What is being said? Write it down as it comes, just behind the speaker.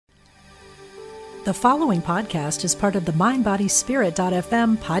The following podcast is part of the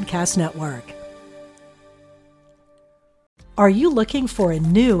MindBodySpirit.fm podcast network. Are you looking for a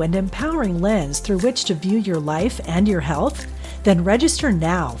new and empowering lens through which to view your life and your health? Then register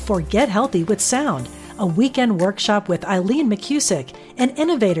now for Get Healthy with Sound, a weekend workshop with Eileen McCusick, an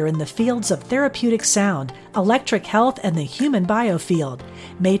innovator in the fields of therapeutic sound, electric health, and the human biofield,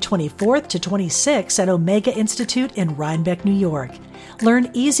 May 24th to 26th at Omega Institute in Rhinebeck, New York.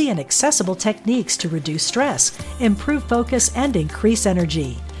 Learn easy and accessible techniques to reduce stress, improve focus, and increase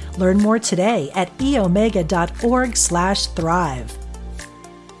energy. Learn more today at eomega.org/thrive.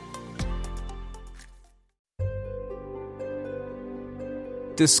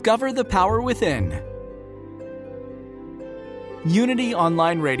 Discover the power within. Unity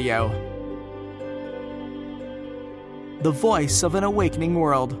Online Radio. The voice of an awakening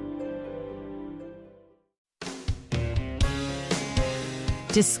world.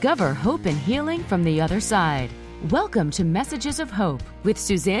 Discover hope and healing from the other side. Welcome to Messages of Hope with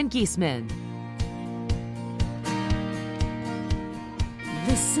Suzanne Giesman.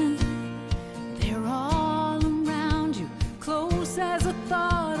 Listen, they're all around you, close as a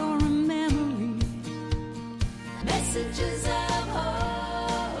thought or a memory. Messages of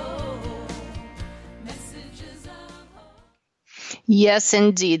hope. Messages of hope. Yes,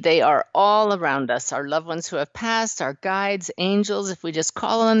 indeed. They are all around us. Our loved ones who have passed, our guides, angels, if we just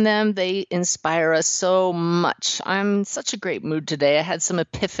call on them, they inspire us so much. I'm in such a great mood today. I had some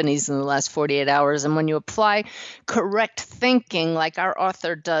epiphanies in the last 48 hours. And when you apply correct thinking like our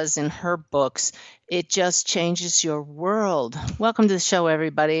author does in her books, it just changes your world. Welcome to the show,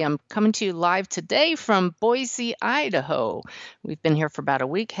 everybody. I'm coming to you live today from Boise, Idaho. We've been here for about a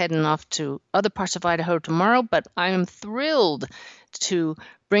week, heading off to other parts of Idaho tomorrow, but I am thrilled to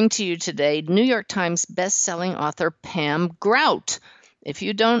bring to you today New York Times bestselling author Pam Grout. If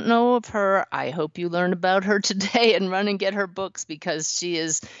you don't know of her, I hope you learn about her today and run and get her books because she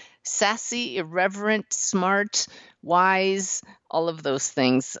is sassy, irreverent, smart, wise, all of those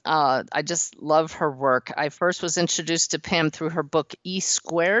things. I just love her work. I first was introduced to Pam through her book E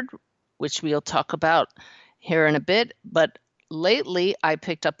Squared, which we'll talk about here in a bit. But lately, I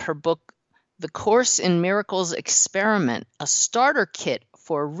picked up her book, The Course in Miracles Experiment, a starter kit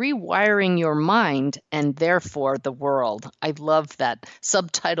for rewiring your mind and therefore the world. I love that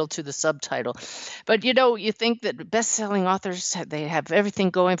subtitle to the subtitle. But you think that best-selling authors, they have everything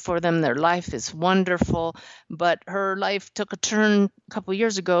going for them. Their life is wonderful. But her life took a turn a couple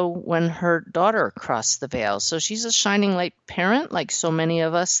years ago when her daughter crossed the veil. So she's a shining light parent, like so many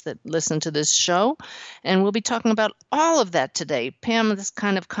of us that listen to this show. And we'll be talking about all of that today. Pam, this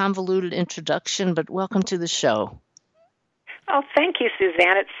kind of convoluted introduction, but welcome to the show. Oh, thank you,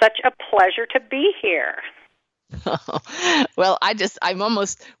 Suzanne. It's such a pleasure to be here. Well, I'm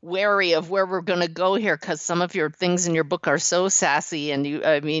almost wary of where we're going to go here because some of your things in your book are so sassy, and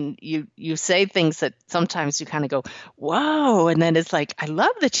you say things that sometimes you kind of go, whoa, and then it's like, I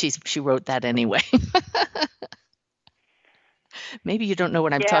love that she wrote that anyway. Maybe you don't know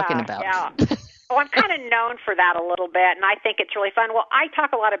what I'm talking about. Yeah. Well, I'm kind of known for that a little bit, and I think it's really fun. Well, I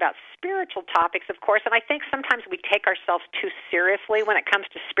talk a lot about spiritual topics, of course, and I think sometimes we take ourselves too seriously when it comes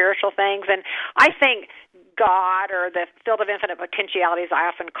to spiritual things, and I think God, or the field of infinite potentialities, I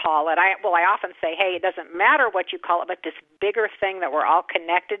often call it. I often say, hey, it doesn't matter what you call it, but this bigger thing that we're all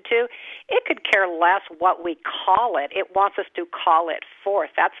connected to, it could care less what we call it. It wants us to call it forth.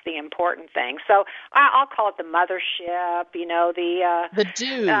 That's the important thing. So I'll call it the mothership, the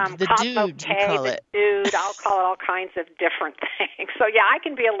dude, the dude, you call it. Dude, I'll call it all kinds of different things. So yeah, I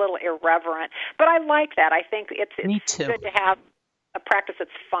can be a little irreverent, but I like that. I think it's good to have a practice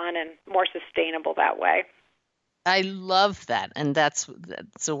that's fun and more sustainable that way. I love that. And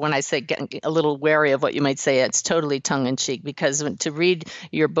so when I say getting a little wary of what you might say, it's totally tongue-in-cheek, because to read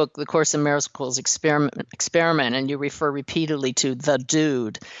your book, The Course in Miracles Experiment, and you refer repeatedly to the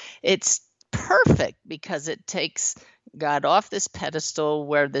dude, it's perfect because it takes God off this pedestal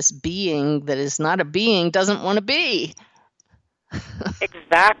where this being that is not a being doesn't want to be.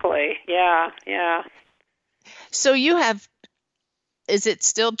 Exactly. Yeah. So you have, is it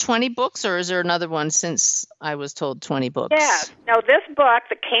still 20 books, or is there another one since I was told 20 books? Yeah. No, this book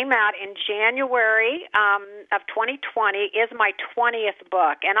that came out in January of 2020 is my 20th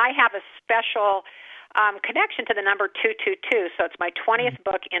book, and I have a special connection to the number 222, so it's my 20th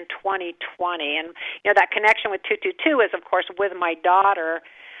book in 2020. And, that connection with 222 is, of course, with my daughter,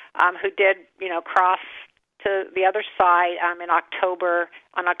 who did, cross to the other side on October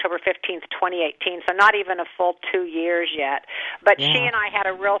 15th, 2018, so not even a full 2 years yet. But she and I had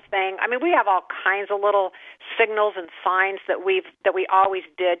a real thing. I mean, we have all kinds of little signals and signs that we always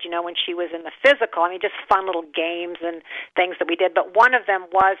did, when she was in the physical. I mean, just fun little games and things that we did. But one of them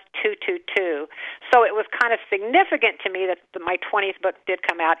was 222. So it was kind of significant to me that my 20th book did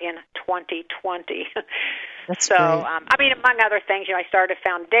come out in 2020. That's so, great. I mean, among other things, I started a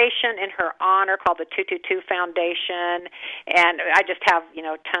foundation in her honor called the 222 Foundation, and I just have,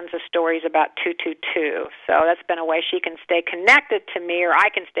 tons of stories about 222. So that's been a way she can stay connected to me, or I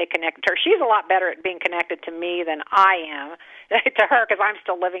can stay connected to her. She's a lot better at being connected to me than I am to her, because I'm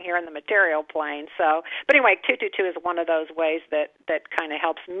still living here in the material plane. So, but anyway, 222 is one of those ways that kind of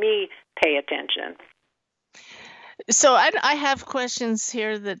helps me pay attention. So I have questions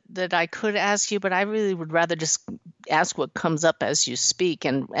here that I could ask you, but I really would rather just ask what comes up as you speak.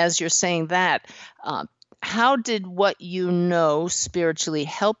 And as you're saying that, how did what you know spiritually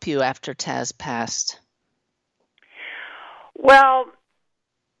help you after Taz passed? Well,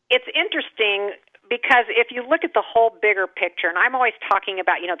 it's interesting because if you look at the whole bigger picture, and I'm always talking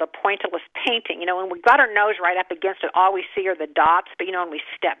about, the pointillist painting, when we've got our nose right up against it, all we see are the dots, but, when we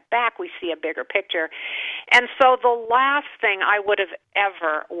step back, we see a bigger picture. And so the last thing I would have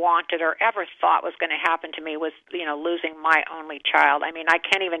ever wanted or ever thought was going to happen to me was, losing my only child. I mean, I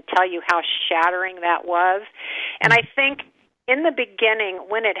can't even tell you how shattering that was. And I think in the beginning,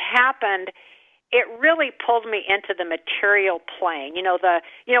 when it happened, it really pulled me into the material plane.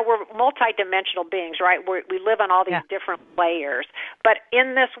 We're multidimensional beings, right? We live on all these different layers. But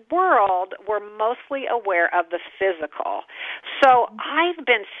in this world, we're mostly aware of the physical. So I've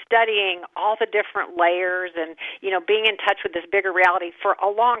been studying all the different layers and, being in touch with this bigger reality for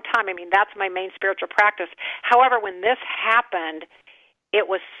a long time. I mean, that's my main spiritual practice. However, when this happened, it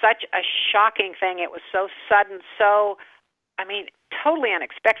was such a shocking thing. It was so sudden, totally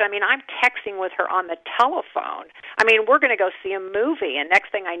unexpected. I mean, I'm texting with her on the telephone. I mean, we're going to go see a movie, and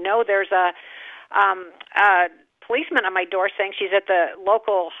next thing I know, there's a policeman on my door saying she's at the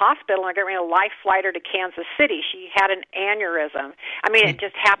local hospital and they're getting a life flight her to Kansas City. She had an aneurysm. I mean, it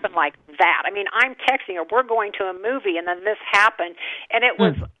just happened like that. I mean, I'm texting her, we're going to a movie, and then this happened, and it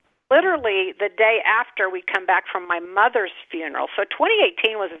was literally the day after we come back from my mother's funeral. So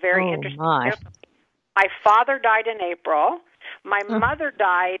 2018 was a very interesting year. My father died in April. My mother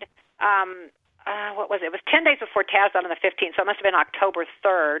died, what was it? It was 10 days before Taz died on the 15th, so it must have been October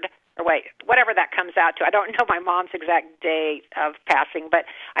 3rd, or whatever that comes out to. I don't know my mom's exact date of passing, but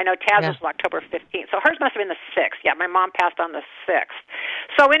I know Taz's was October 15th, so hers must have been the 6th. Yeah, my mom passed on the 6th.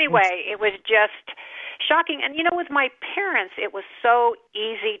 So anyway, it was just shocking. And, with my parents, it was so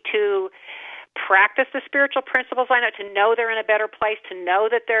easy to practice the spiritual principles. I know, to know they're in a better place, to know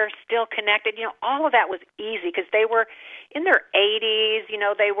that they're still connected. All of that was easy because they were in their 80s.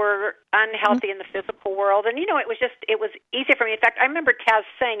 They were unhealthy in the physical world. And, it was easy for me. In fact, I remember Taz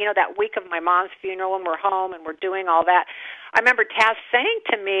saying, that week of my mom's funeral when we're home and we're doing all that, I remember Taz saying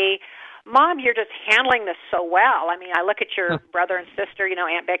to me, Mom, you're just handling this so well. I mean, I look at your brother and sister,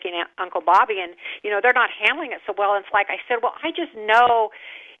 Aunt Becky and Uncle Bobby, and, they're not handling it so well. And it's like I said, well, I just know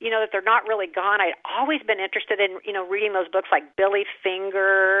that they're not really gone. I'd always been interested in, reading those books like Billy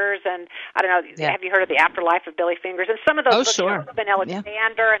Fingers, and I don't know, have you heard of The Afterlife of Billy Fingers? And some of those books, Ruben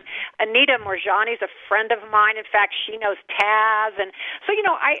Alexander, and Anita Morjani's a friend of mine. In fact, she knows Taz. And so,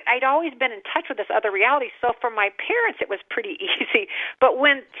 I'd always been in touch with this other reality. So for my parents, it was pretty easy. But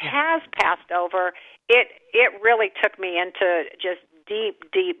when Taz passed over, it really took me into just deep,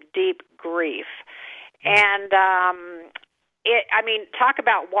 deep, deep grief. And, talk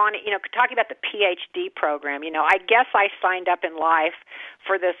about talking about the PhD program. I guess I signed up in life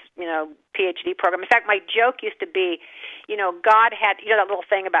for this, PhD program. In fact, my joke used to be, God had, that little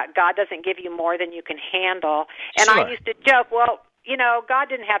thing about God doesn't give you more than you can handle. And I used to joke, well, God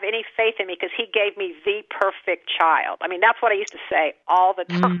didn't have any faith in me because he gave me the perfect child. I mean, that's what I used to say all the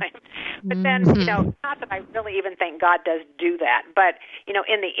time. But then, not that I really even think God does do that. But,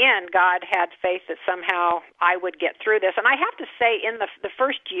 in the end, God had faith that somehow I would get through this. And I have to say, in the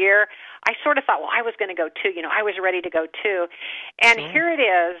first year, I sort of thought, well, I was going to go too. I was ready to go too. And here it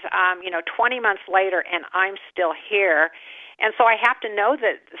is, 20 months later, and I'm still here. And so I have to know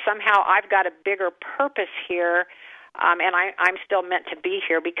that somehow I've got a bigger purpose here. And I'm still meant to be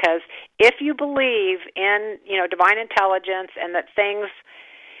here, because if you believe in, divine intelligence and that things,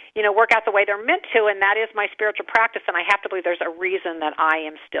 work out the way they're meant to, and that is my spiritual practice, and I have to believe there's a reason that I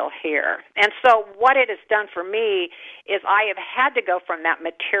am still here. And so what it has done for me is I have had to go from that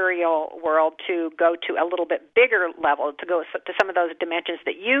material world to go to a little bit bigger level, to go to some of those dimensions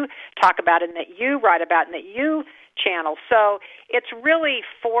that you talk about and that you write about and that you channel. So it's really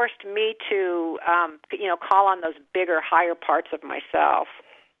forced me to, call on those bigger, higher parts of myself.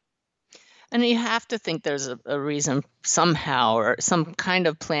 And you have to think there's a reason somehow or some kind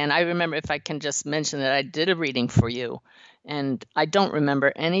of plan. I remember, if I can just mention, that I did a reading for you, and I don't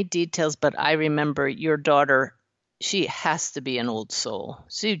remember any details, but I remember your daughter, she has to be an old soul.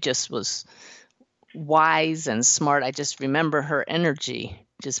 She just was wise and smart. I just remember her energy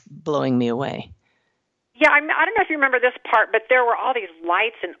just blowing me away. Yeah, I don't know if you remember this part, but there were all these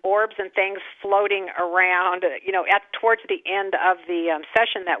lights and orbs and things floating around, towards the end of the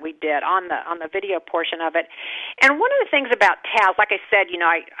session that we did on the video portion of it. And one of the things about Taz, like I said,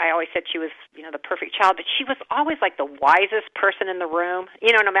 I always said she was, the perfect child, but she was always like the wisest person in the room.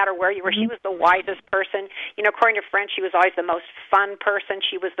 No matter where you were, she was the wisest person. According to friends, she was always the most fun person.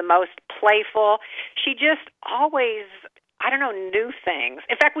 She was the most playful. She just always, knew things.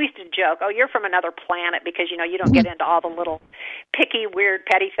 In fact, we used to joke, oh, you're from another planet because, you don't get into all the little picky, weird,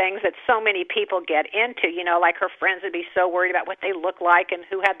 petty things that so many people get into. Like her friends would be so worried about what they look like and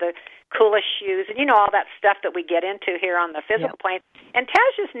who had the coolest shoes and, all that stuff that we get into here on the physical plane. And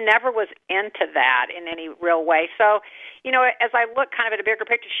Taz just never was into that in any real way. So, as I look kind of at a bigger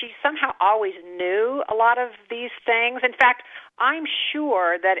picture, she somehow always knew a lot of these things. In fact, I'm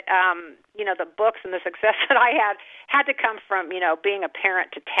sure that, the books and the success that I had to come from, being a parent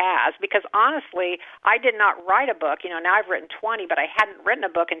to Taz, because honestly, I did not write a book. Now I've written 20, but I hadn't written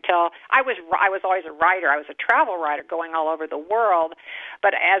a book until I was always a writer. I was a travel writer going all over the world.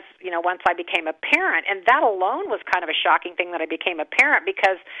 But as, once I became a parent, and that alone was kind of a shocking thing that I became a parent,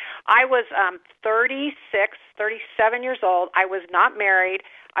 because I was 37 years old. I was not married.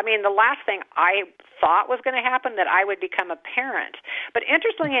 I mean, the last thing I thought was going to happen, that I would become a parent. But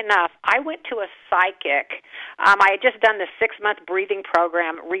interestingly enough, I went to a psychic. I had just done this 6-month rebirthing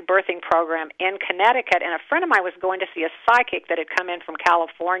program in Connecticut, and a friend of mine was going to see a psychic that had come in from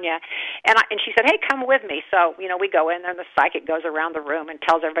California, and she said, hey, come with me. So, we go in there, and the psychic goes around the room and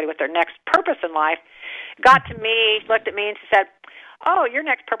tells everybody what their next purpose in life. Got to me, looked at me, and she said, oh, your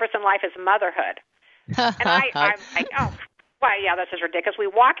next purpose in life is motherhood. And I'm like, oh, well, yeah, this is ridiculous. We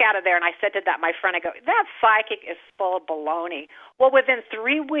walk out of there, and I said to my friend, I go, that psychic is full of baloney. Well, within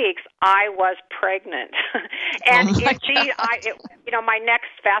 3 weeks, I was pregnant. And my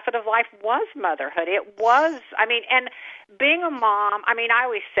next facet of life was motherhood. It was, and being a mom, I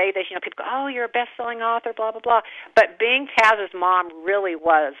always say this, people go, oh, you're a best-selling author, blah, blah, blah. But being Taz's mom really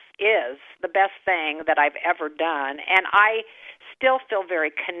is the best thing that I've ever done. And I still feel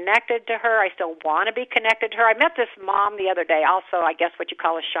very connected to her. I still want to be connected to her. I met this mom the other day, also, I guess what you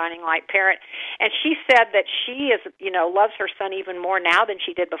call a shining light parent, and she said that she is, loves her son even more now than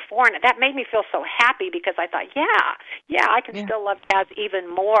she did before, and that made me feel so happy, because I thought, I can still love Taz even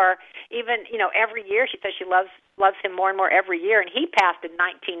more. Even, every year she says she loves him more and more every year, and he passed in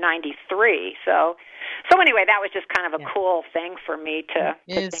 1993. So anyway, that was just kind of a cool thing for me to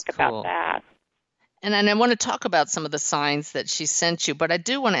think about that. And I want to talk about some of the signs that she sent you, but I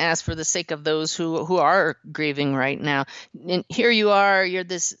do want to ask, for the sake of those who are grieving right now, and here you are, you're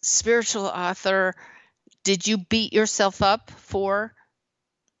this spiritual author. Did you beat yourself up for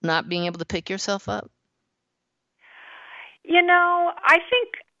not being able to pick yourself up? I think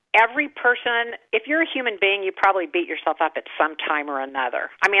every person, if you're a human being, you probably beat yourself up at some time or another.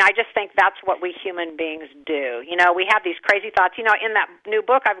 I just think that's what we human beings do. We have these crazy thoughts. In that new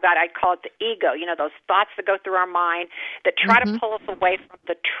book I've got, I call it the ego, those thoughts that go through our mind that try to pull us away from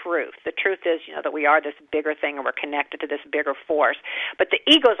the truth. The truth is, that we are this bigger thing and we're connected to this bigger force. But the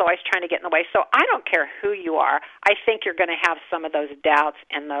ego is always trying to get in the way. So I don't care who you are. I think you're going to have some of those doubts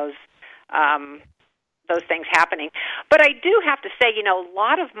and those things happening. But I do have to say, a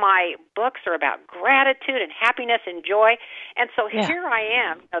lot of my books are about gratitude and happiness and joy. And so here I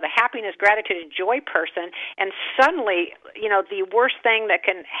am, the happiness, gratitude, and joy person, and suddenly, the worst thing that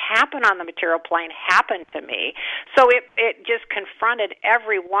can happen on the material plane happened to me. So it just confronted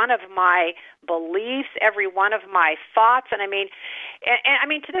every one of my beliefs, every one of my thoughts. And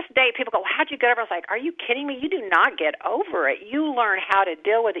to this day, people go, how'd you get over it? I was like, are you kidding me? You do not get over it. You learn how to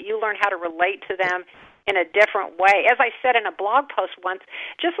deal with it. You learn how to relate to them in a different way. As I said in a blog post once,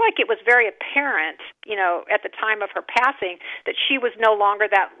 just like it was very apparent, at the time of her passing, that she was no longer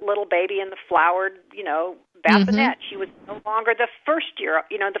that little baby in the flowered, bassinet. She was no longer the first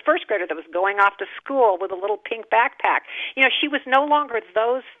grader that was going off to school with a little pink backpack. She was no longer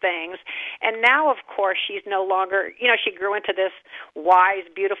those things. And now, of course, she's no longer, she grew into this wise,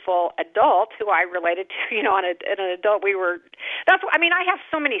 beautiful adult who I related to, an adult. I have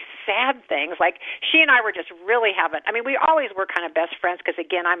so many sad things. Like, she and I were just really we always were kind of best friends because,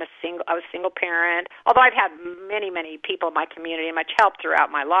 again, I was a single parent, although I've had many, many people in my community and much help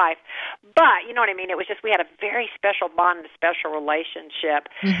throughout my life. But, you know what I mean? It was just, we had a very special bond and a special relationship.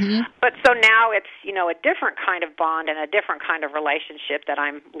 But so now it's, a different kind of bond and a different kind of relationship that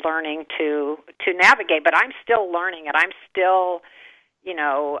I'm learning to navigate. But I'm still learning it. I'm still,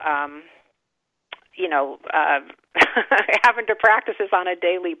 having to practice this on a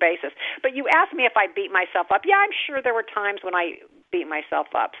daily basis. But you asked me if I beat myself up. Yeah, I'm sure there were times when I beat myself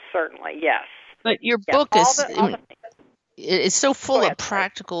up, certainly, yes. But your book is so full of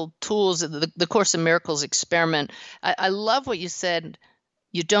practical tools, the Course in Miracles experiment. I love what you said.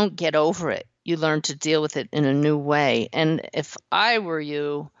 You don't get over it. You learn to deal with it in a new way. And if I were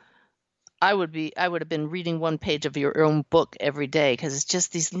you, I would have been reading one page of your own book every day, because it's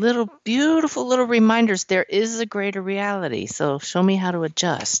just these little beautiful little reminders. There is a greater reality. So show me how to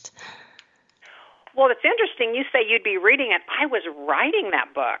adjust. Well, it's interesting. You say you'd be reading it. I was writing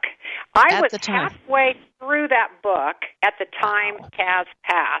that book. I was halfway through that book at the time Taz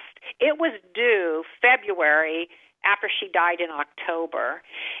passed. It was due February after she died in October.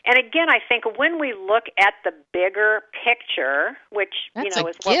 And again, I think when we look at the bigger picture, which that's is a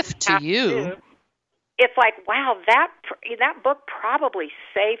what gift to you. Do, it's like, wow, that book probably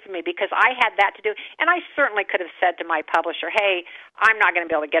saved me, because I had that to do. And I certainly could have said to my publisher, hey, I'm not going to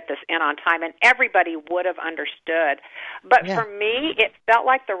be able to get this in on time, and everybody would have understood. But for me, it felt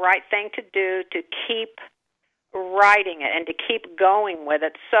like the right thing to do, to keep writing it and to keep going with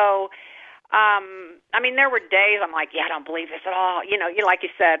it. So there were days I'm like, I don't believe this at all. Like you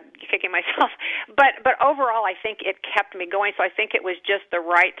said, kicking myself. But overall, I think it kept me going. So I think it was just the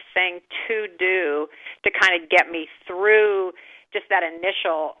right thing to do to kind of get me through just that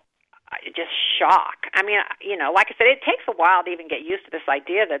initial just shock. Like I said, it takes a while to even get used to this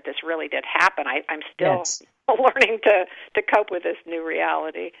idea that this really did happen. I'm still learning to cope with this new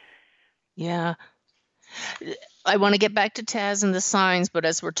reality. Yeah. I want to get back to Taz and the signs, but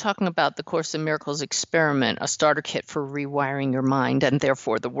as we're talking about the Course in Miracles experiment, a starter kit for rewiring your mind and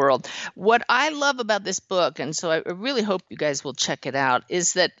therefore the world, what I love about this book, and so I really hope you guys will check it out,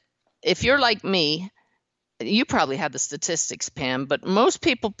 is that if you're like me, you probably have the statistics, Pam, but most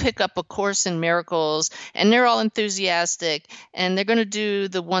people pick up a Course in Miracles and they're all enthusiastic and they're going to do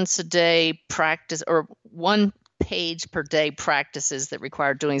the once a day practice or one page per day practices that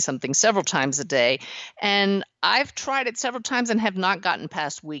require doing something several times a day. And I've tried it several times and have not gotten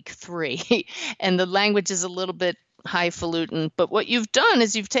past week 3. And the language is a little bit highfalutin. But what you've done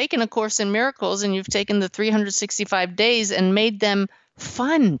is you've taken A Course in Miracles and you've taken the 365 days and made them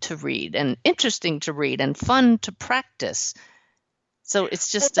fun to read and interesting to read and fun to practice. So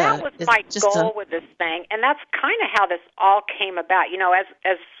it's just that was my goal with this thing, and that's kind of how this all came about.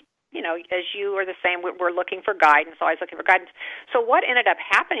 As you are the same, we're looking for guidance, always looking for guidance. So what ended up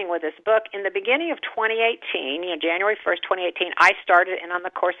happening with this book, in the beginning of 2018, January 1st, 2018, I started in on the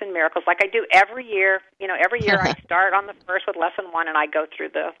Course in Miracles like I do every year. Every year I start on the first with lesson 1 and I go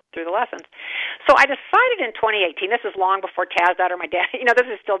through the lessons. So I decided in 2018, this is long before Taz died or my dad, this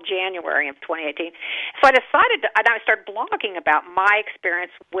is still January of 2018. So I decided and I started blogging about my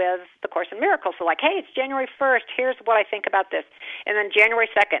experience with the Course in Miracles. So like, hey, it's January 1st, here's what I think about this. And then January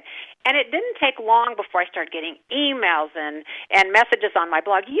 2nd. And it didn't take long before I started getting emails and messages on my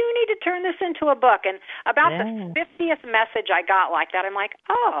blog. You need to turn this into a book. And about the 50th message I got like that, I'm like,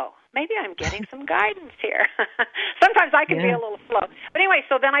 oh, maybe I'm getting some guidance here. Sometimes I can be a little slow. But anyway,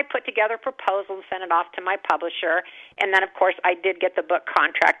 so then I put together a proposal and sent it off to my publisher. And then, of course, I did get the book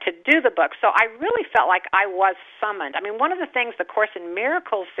contract to do the book. So I really felt like I was summoned. One of the things the Course in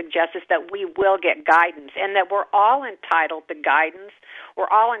Miracles suggests is that we will get guidance and that we're all entitled to guidance. We're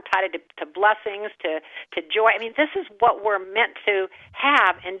all entitled to blessings, to joy. This is what we're meant to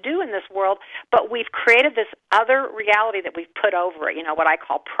have and do in this world, but we've created this other reality that we've put over it, what I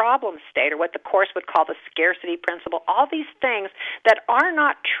call problem state, or what the Course would call the scarcity principle, all these things that are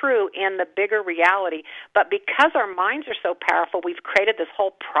not true in the bigger reality, but because our minds are so powerful, we've created this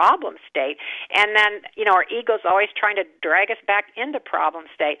whole problem state, and then, our ego's always trying to drag us back into problem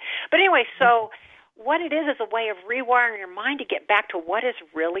state. But anyway, so what it is a way of rewiring your mind to get back to what is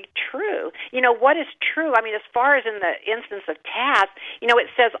really true. What is true? As far as in the instance of Taz, it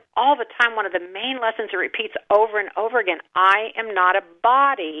says all the time, one of the main lessons it repeats over and over again, I am not a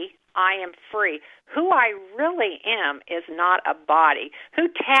body, I am free. who I really am is not a body. Who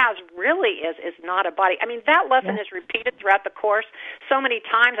Taz really is not a body. I mean, that lesson is repeated throughout the course so many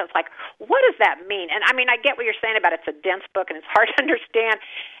times. I was like, what does that mean? And I mean, I get what you're saying about it's a dense book and it's hard to understand.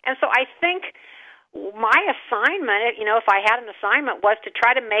 And so I think my assignment, if I had an assignment, was to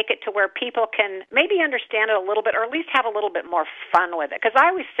try to make it to where people can maybe understand it a little bit or at least have a little bit more fun with it. Because I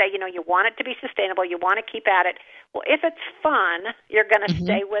always say, you want it to be sustainable. You want to keep at it. Well, if it's fun, you're going to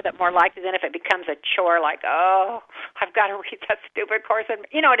stay with it more likely than if it becomes a chore like, oh, I've got to read that stupid course. And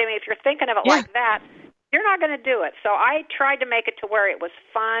you know what I mean? If you're thinking of it like that, you're not going to do it. So I tried to make it to where it was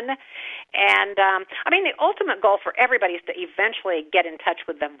fun. And, I mean, the ultimate goal for everybody is to eventually get in touch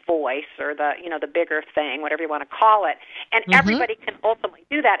with the voice or the bigger thing, whatever you want to call it. And everybody can ultimately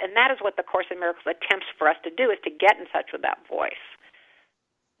do that. And that is what the Course in Miracles attempts for us to do, is to get in touch with that voice.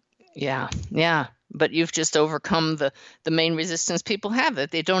 Yeah. But you've just overcome the main resistance people have,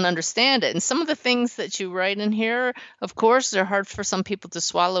 that they don't understand it. And some of the things that you write in here, of course, they're hard for some people to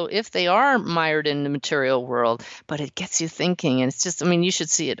swallow if they are mired in the material world. But it gets you thinking. And it's just, I mean, you should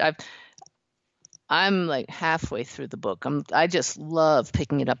see it. I'm like halfway through the book. I just love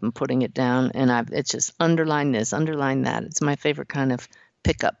picking it up and putting it down. And it's just underline this, underline that. It's my favorite kind of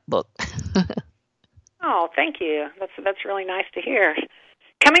pickup book. Oh, thank you. That's really nice to hear.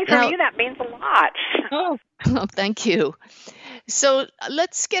 Coming from you, that means a lot. Oh, thank you. So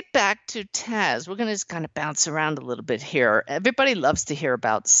let's get back to Taz. We're going to just kind of bounce around a little bit here. Everybody loves to hear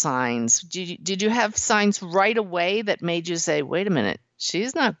about signs. Did you have signs right away that made you say, wait a minute,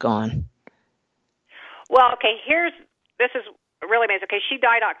 she's not gone? Well, okay, this is really amazing. Okay, she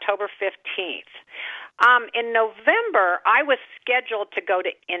died October 15th. In November, I was scheduled to go to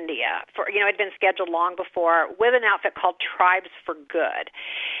India. I'd been scheduled long before with an outfit called Tribes for Good.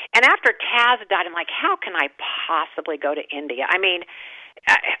 And after Taz died, I'm like, how can I possibly go to India? I mean,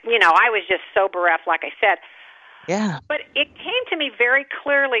 I was just so bereft, like I said. Yeah. But it came to me very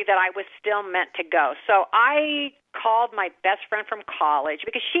clearly that I was still meant to go. So I called my best friend from college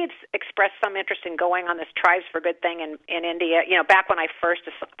because she had expressed some interest in going on this Tribes for Good thing in India, back when I first,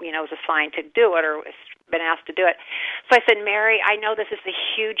 was assigned to do it or been asked to do it. So I said, Mary, I know this is a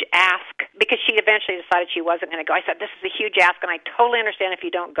huge ask, because she eventually decided she wasn't going to go. I said, this is a huge ask, and I totally understand if you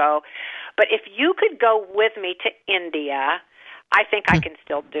don't go. But if you could go with me to India, I think I can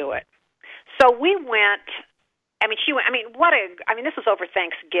still do it. So we went. She went, this was over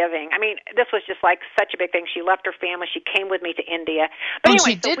Thanksgiving. This was just like such a big thing. She left her family. She came with me to India. But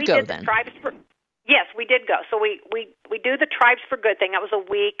anyway, she did go then. Yes, we did go. So we do the Tribes for Good thing. That was a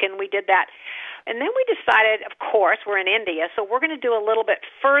week, and we did that. And then we decided, of course, we're in India, so we're going to do a little bit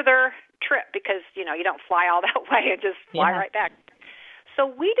further trip because, you don't fly all that way and just fly right back. So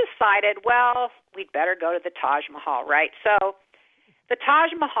we decided, well, we'd better go to the Taj Mahal, right? So the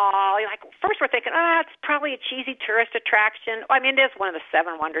Taj Mahal, first we're thinking, it's probably a cheesy tourist attraction. It is one of the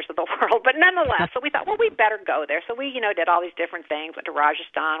 7 wonders of the world, but nonetheless. So we thought, well, we better go there. So we, did all these different things, went to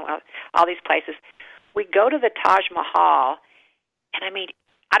Rajasthan, all these places. We go to the Taj Mahal, and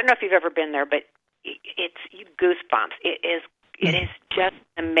I don't know if you've ever been there, but it's goosebumps. It is just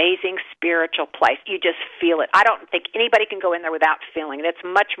an amazing spiritual place. You just feel it. I don't think anybody can go in there without feeling it. It's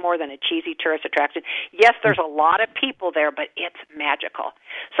much more than a cheesy tourist attraction. Yes, there's a lot of people there, but it's magical.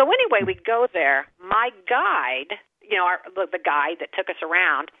 So anyway, we go there. My guide, the guide that took us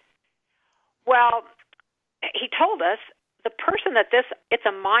around, well, he told us the person it's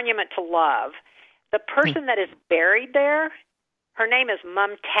a monument to love. The person that is buried there, her name is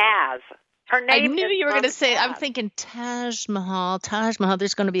Mumtaz. Her name I knew you were going to say, I'm thinking Taj Mahal.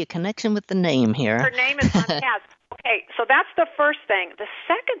 There's going to be a connection with the name here. Her name is Mumtaz. Okay, so that's the first thing. The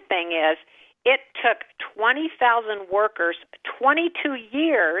second thing is it took 20,000 workers 22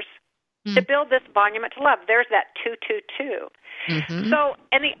 years to build this monument to love. There's that 222. So,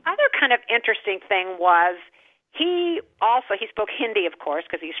 and the other kind of interesting thing was he spoke Hindi, of course,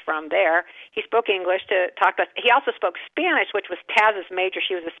 because he's from there. He spoke English to talk to us. He also spoke Spanish, which was Taz's major.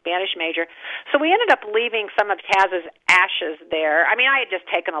 She was a Spanish major. So we ended up leaving some of Taz's ashes there. I had just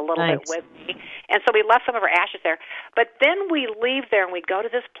taken a little bit with me, and so we left some of her ashes there. But then we leave there, and we go to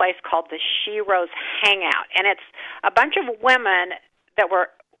this place called the Shiro's Hangout, and it's a bunch of women that were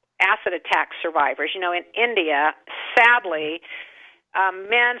acid attack survivors. In India, sadly,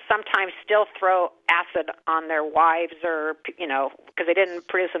 men sometimes still throw acid on their wives or, because they didn't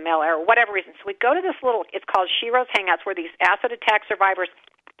produce a male heir or whatever reason. So we go to this it's called Shiro's Hangouts, where these acid attack survivors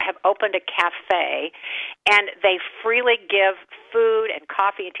have opened a cafe, and they freely give food and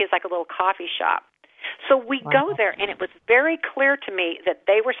coffee and tea. It's like a little coffee shop. So we go there, and it was very clear to me that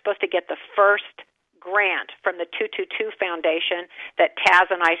they were supposed to get the first grant from the 222 Foundation that Taz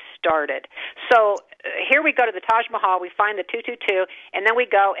and I started. So here we go to the Taj Mahal, we find the 222, and then we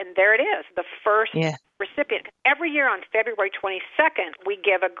go, and there it is, the first recipient. Every year on February 22nd, we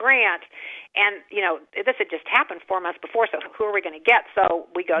give a grant, and, this had just happened 4 months before, so who are we going to get? So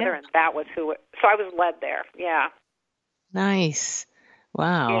we go there, and that was so I was led there, Nice.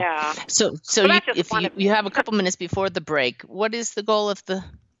 Wow. Yeah. So if you have a couple minutes before the break, what is the goal of the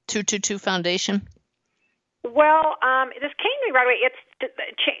 222 Foundation? Well, this came to me right away.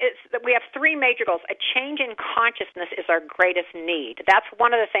 We have three major goals. A change in consciousness is our greatest need. That's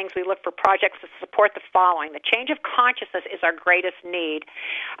one of the things we look for projects to support the following. The change of consciousness is our greatest need,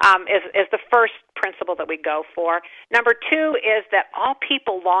 is the first principle that we go for. Number two is that all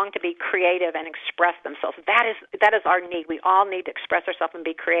people long to be creative and express themselves. That is our need. We all need to express ourselves and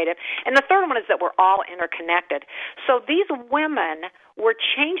be creative. And the third one is that we're all interconnected. So these women were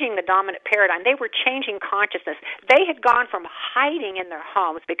changing the dominant paradigm. They were changing consciousness. They had gone from hiding in their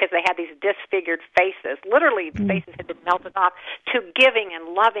homes because they had these disfigured faces, literally the faces had been melted off, to giving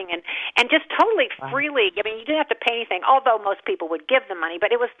and loving and just totally freely giving. You didn't have to pay anything, although most people would give the money,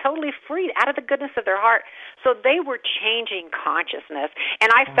 but it was totally free out of the goodness of their heart. So they were changing consciousness.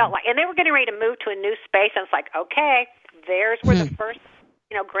 And I felt like, and they were getting ready to move to a new space, and it's like, okay, there's where the first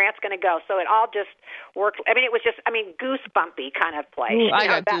grant's going to go. So it all just worked. I mean, it was just, goosebumpy kind of place. Ooh, I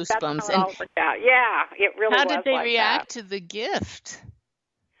got goosebumps. That's how it all worked out. Yeah, it really was. How did they like react that. to the gift?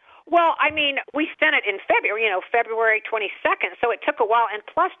 Well, we sent it in February 22nd, so it took a while. And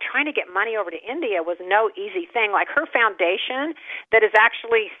plus, trying to get money over to India was no easy thing. Like her foundation that is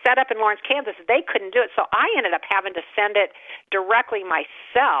actually set up in Lawrence, Kansas, they couldn't do it. So I ended up having to send it directly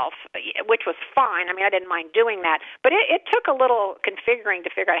myself, which was fine. I didn't mind doing that. But it took a little configuring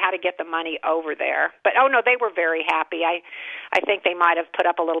to figure out how to get the money over there. But, they were very happy. I think they might have put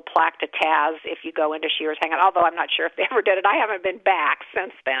up a little plaque to Taz if you go into Shearer's Hangout, although I'm not sure if they ever did it. I haven't been back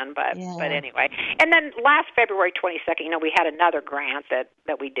since then. But anyway. And then last February 22nd, we had another grant that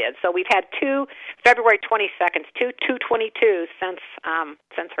we did. So we've had two February 22nds, two 222s since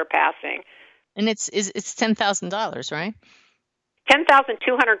her passing. And it's $10,000, right?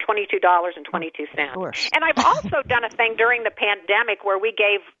 $10,222.22. And I've also done a thing during the pandemic where we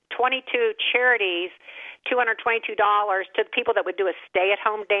gave 22 charities $222 to people that would do a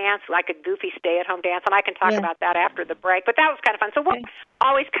stay-at-home dance, like a goofy stay-at-home dance, and I can talk about that after the break. But that was kind of fun. So we're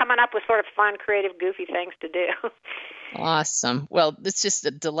always coming up with sort of fun, creative, goofy things to do. Awesome. Well, it's just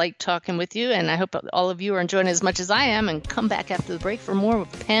a delight talking with you, and I hope all of you are enjoying it as much as I am, and come back after the break for more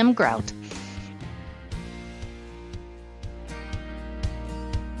with Pam Grout.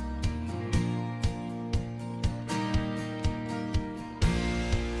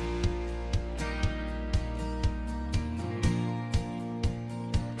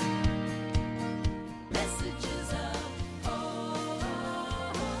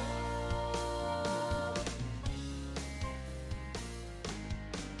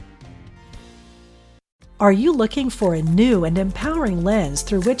 Are you looking for a new and empowering lens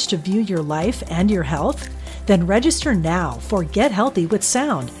through which to view your life and your health? Then register now for Get Healthy with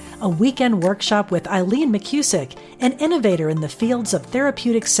Sound, a weekend workshop with Eileen McCusick, an innovator in the fields of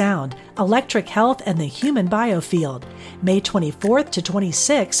therapeutic sound, electric health, and the human biofield. May 24th to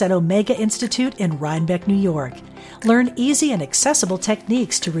 26th at Omega Institute in Rhinebeck, New York. Learn easy and accessible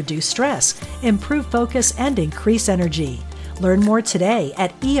techniques to reduce stress, improve focus, and increase energy. Learn more today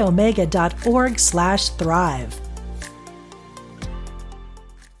at eomega.org/thrive.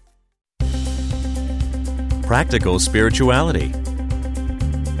 Practical spirituality.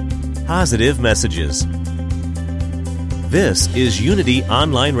 Positive messages. This is Unity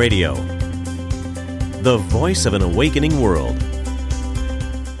Online Radio, the voice of an awakening world.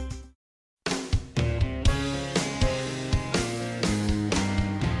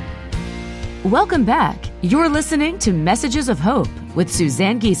 Welcome back. You're listening to Messages of Hope with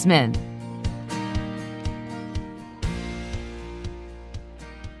Suzanne Giesemann.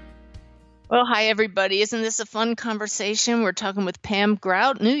 Well, hi, everybody. Isn't this a fun conversation? We're talking with Pam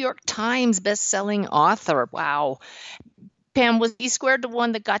Grout, New York Times best-selling author. Wow. Pam, was E Squared the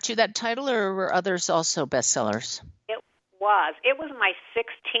one that got you that title, or were others also bestsellers? It was my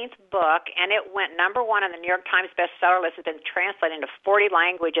 16th book, and it went number one on the New York Times bestseller list. It's been translated into 40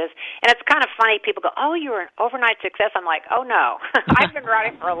 languages, and it's kind of funny. People go, "Oh, you were an overnight success." I'm like, "Oh, no. I've been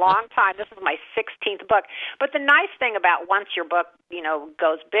writing for a long time. This is my 16th book." But the nice thing about once your book,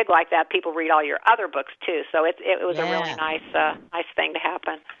 goes big like that, people read all your other books, too. So it was a really nice thing to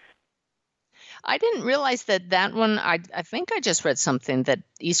happen. I didn't realize that one, I think I just read something that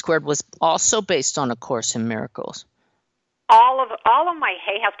E Squared was also based on A Course in Miracles. all of my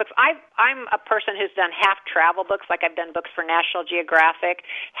Hay House books. I'm a person who's done half travel books, like I've done books for National Geographic,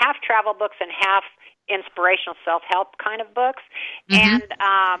 half travel books and half inspirational self-help kind of books. And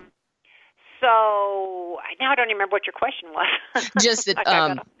so now I don't even remember what your question was. Just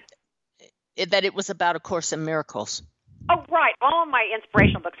that, that it was about A Course in Miracles. Oh, right. All of my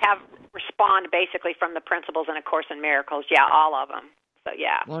inspirational books respond basically from the principles in A Course in Miracles. Yeah, all of them. So,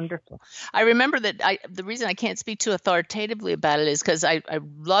 yeah. Wonderful. I remember that the reason I can't speak too authoritatively about it is because I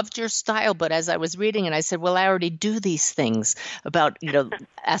loved your style, but as I was reading it, I said, well, I already do these things about,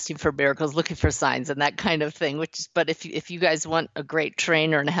 asking for miracles, looking for signs and that kind of thing, but if you guys want a great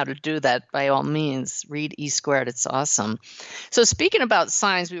trainer and how to do that, by all means, read E Squared. It's awesome. So speaking about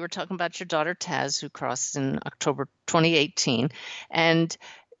signs, we were talking about your daughter, Taz, who crossed in October 2018, and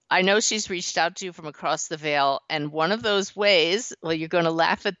I know she's reached out to you from across the veil, and one of those ways, well, you're going to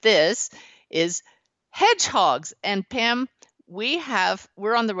laugh at this, is hedgehogs. And Pam, we're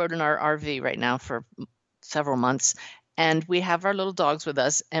on the road in our RV right now for several months, and we have our little dogs with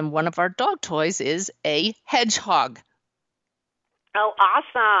us, and one of our dog toys is a hedgehog. Oh,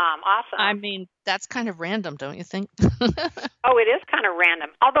 awesome. I mean, that's kind of random, don't you think? Oh, it is kind of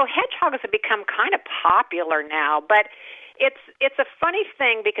random. Although hedgehogs have become kind of popular now, but it's a funny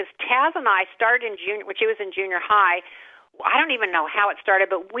thing because Taz and I started when she was in junior high. I don't even know how it started,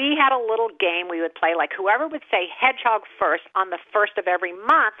 but we had a little game we would play, like whoever would say hedgehog first on the first of every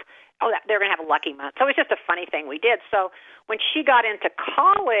month, they're going to have a lucky month. So it was just a funny thing we did. So when she got into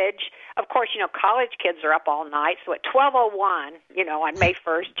college, of course, college kids are up all night. So at 12:01, on May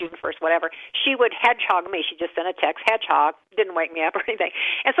 1st, June 1st, whatever, she would hedgehog me. She just sent a text, hedgehog, didn't wake me up or anything.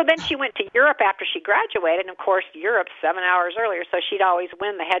 And so then she went to Europe after she graduated. And, of course, Europe's 7 hours earlier, so she'd always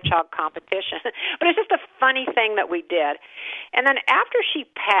win the hedgehog competition. But it's just a funny thing that we did. And then after she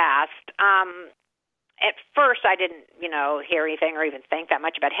passed, at first I didn't, hear anything or even think that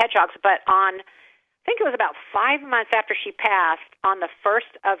much about hedgehogs, but I think it was about 5 months after she passed, on the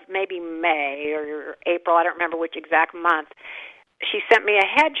 1st of maybe May or April, I don't remember which exact month, she sent me a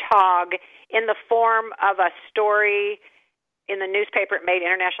hedgehog in the form of a story in the newspaper. It made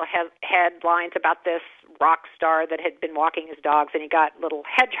international headlines about this rock star that had been walking his dogs, and he got little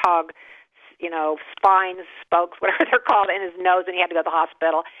hedgehog, spines, spokes, whatever they're called, in his nose, and he had to go to the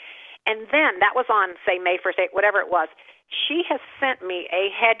hospital. And then, that was on, say, May 1st, whatever it was, she has sent me a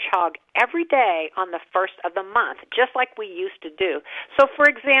hedgehog every day on the 1st of the month, just like we used to do. So, for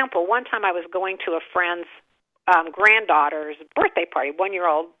example, one time I was going to a friend's granddaughter's birthday party,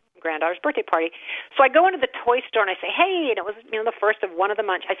 1-year-old granddaughter's birthday party. So I go into the toy store and I say, hey, and it was the first of one of the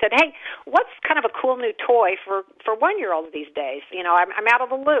month. I said, hey, what's kind of a cool new toy for 1-year-olds these days? I'm out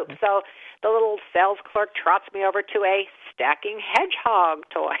of the loop. So the little sales clerk trots me over to a stacking hedgehog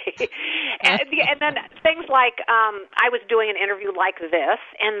toy. and then things like I was doing an interview like this,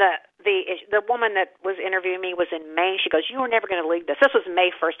 and the woman that was interviewing me was in Maine. She goes, you were never going to believe this. This was May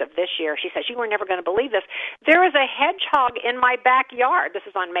 1st of this year. She says, you were never going to believe this. There is a hedgehog in my backyard. This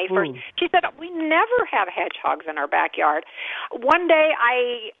is on May 1st. She said, we never have hedgehogs in our backyard. One day,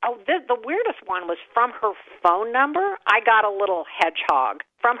 the weirdest one was from her phone number. I got a little hedgehog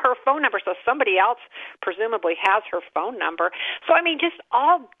from her phone number, so somebody else presumably has her phone number. So, just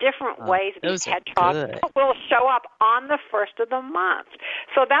all different ways these hedgehogs will show up on the 1st of the month.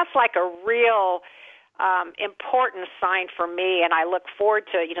 So that's like a real important sign for me, and I look forward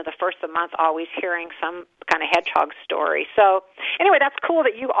to, the 1st of the month always hearing some kind of hedgehog story. So anyway, that's cool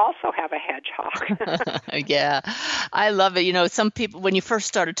that you also have a hedgehog. Yeah, I love it. Some people, when you first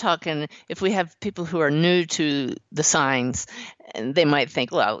started talking, if we have people who are new to the signs, and they might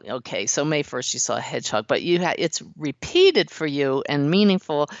think, well, okay, so May 1st you saw a hedgehog, but it's repeated for you and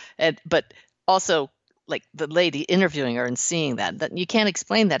meaningful, but also like the lady interviewing her and seeing that you can't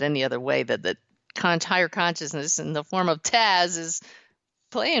explain that any other way, that higher consciousness in the form of Taz is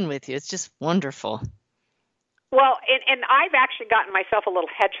playing with you. It's just wonderful. Well, and I've actually gotten myself a little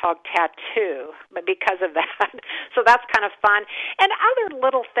hedgehog tattoo because of that. So that's kind of fun. And other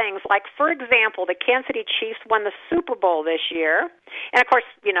little things, like, for example, the Kansas City Chiefs won the Super Bowl this year. And, of course,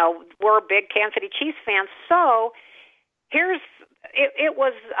 we're big Kansas City Chiefs fans. So it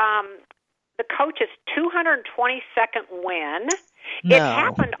was the coach's 222nd win. No. It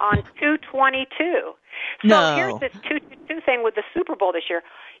happened on 2/22. So here's this 2/22 thing with the Super Bowl this year.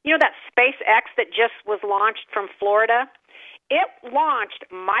 That SpaceX that just was launched from Florida? It launched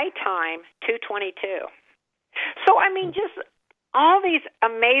my time 2/22. So, just all these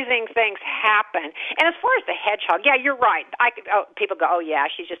amazing things happen. And as far as the hedgehog, yeah, you're right. People go, oh, yeah,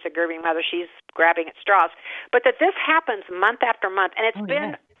 she's just a grieving mother. She's grabbing at straws. But that this happens month after month, and it's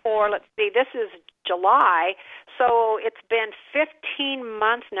been for, let's see, this is July. So it's been 15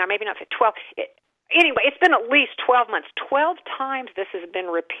 months now, maybe not 12. Anyway, it's been at least 12 months. 12 times this has been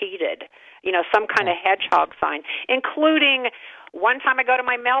repeated, some kind of hedgehog sign, including one time I go to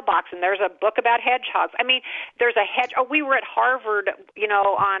my mailbox and there's a book about hedgehogs. I mean, there's a we were at Harvard,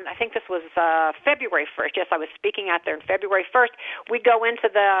 on, I think this was February 1st. Yes, I was speaking out there on February 1st. We go into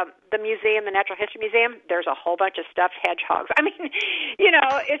the museum, the Natural History Museum. There's a whole bunch of stuffed hedgehogs. I mean,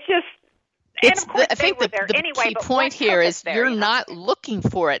 it's just... And of course, I think the anyway, key point here is you're not looking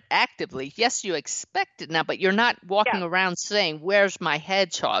for it actively. Yes, you expect it now, but you're not walking around saying, "Where's my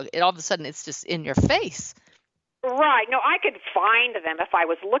hedgehog?" All of a sudden, it's just in your face. Right. No, I could find them if I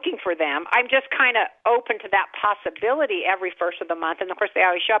was looking for them. I'm just kind of open to that possibility every first of the month, and of course they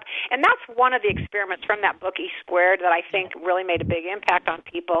always show up. And that's one of the experiments from that book, E Squared, that I think really made a big impact on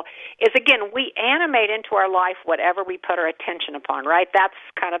people, is, again, we animate into our life whatever we put our attention upon, right? That's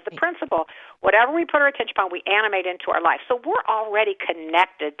kind of the principle. Whatever we put our attention upon, we animate into our life. So we're already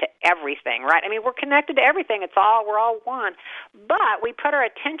connected to everything, right? I mean, we're connected to everything. We're all one. But we put our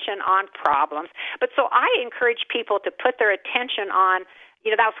attention on problems. But so I encourage people to put their attention on,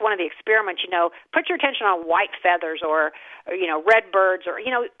 that's one of the experiments, put your attention on white feathers or red birds or,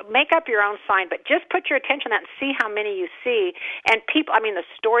 make up your own sign, but just put your attention on that and see how many you see. And people, the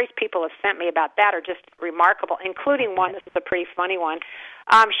stories people have sent me about that are just remarkable, including one, this is a pretty funny one.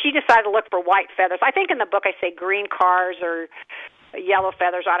 She decided to look for white feathers. I think in the book I say green cars or yellow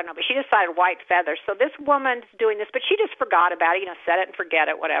feathers, I don't know, but she decided white feathers. So this woman's doing this, but she just forgot about it, set it and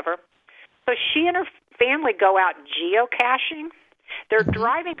forget it, whatever. So she and her family go out geocaching. They're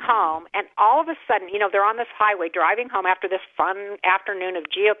driving home, and all of a sudden, they're on this highway driving home after this fun afternoon of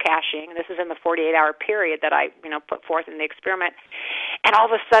geocaching. This is in the 48-hour period that I, put forth in the experiment. And all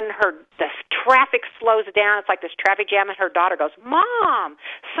of a sudden, the traffic slows down. It's like this traffic jam, and her daughter goes, "Mom,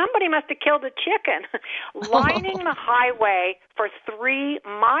 somebody must have killed a chicken." Lining the highway for 3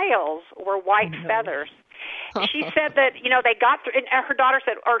 miles were white feathers. She said that, they got through, and her daughter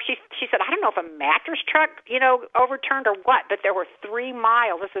said, or she said, I don't know if a mattress truck, overturned or what, but there were 3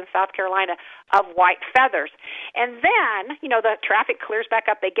 miles, this is in South Carolina, of white feathers. And then, the traffic clears back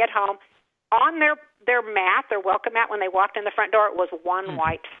up, they get home. On their mat, their welcome mat, when they walked in the front door, it was one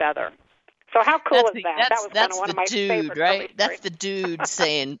white feather. So how cool is that? That was kind of one of my favorite. Right? That's the dude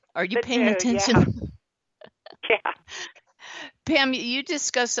saying, "Are you paying attention?" Yeah. Pam, you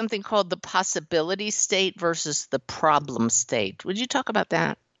discussed something called the possibility state versus the problem state. Would you talk about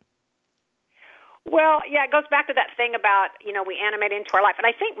that? Well, yeah, it goes back to that thing about, we animate into our life. And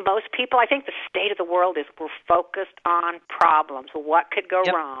I think the state of the world is we're focused on problems. What could go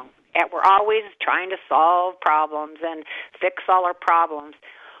wrong? And we're always trying to solve problems and fix all our problems.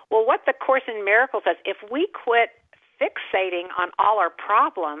 Well, what the Course in Miracles says, if we quit fixating on all our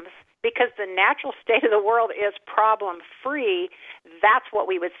problems, because the natural state of the world is problem-free, that's what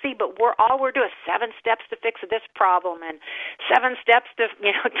we would see. But all we're doing is 7 steps to fix this problem and 7 steps to,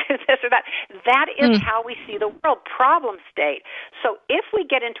 do this or that. That is how we see the world, problem state. So if we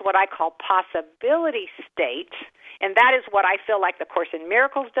get into what I call possibility state, and that is what I feel like the Course in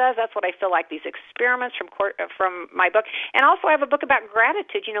Miracles does. That's what I feel like these experiments from my book. And also I have a book about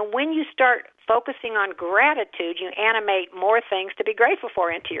gratitude. When you start focusing on gratitude, you animate more things to be grateful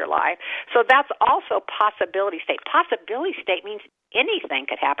for into your life. So that's also possibility state. Possibility state means anything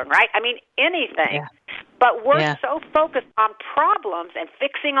could happen, right? I mean, anything. Yeah. But we're so focused on problems and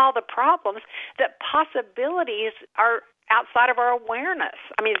fixing all the problems that possibilities are outside of our awareness.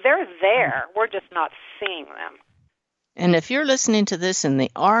 I mean, they're there. We're just not seeing them. And if you're listening to this in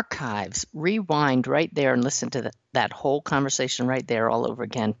the archives, rewind right there and listen to that whole conversation right there all over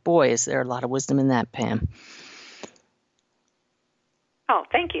again. Boy, is there a lot of wisdom in that, Pam. Oh,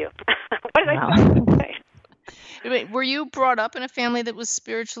 thank you. What did I say? Wait, were you brought up in a family that was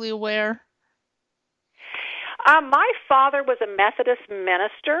spiritually aware? My father was a Methodist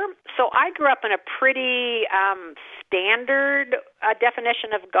minister, so I grew up in a pretty standard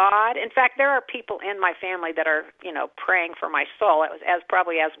definition of God. In fact, there are people in my family that are, praying for my soul as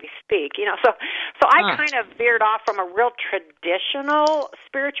probably as we speak. So I kind of veered off from a real traditional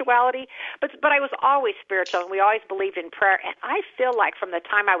spirituality, but I was always spiritual, and we always believed in prayer. And I feel like from the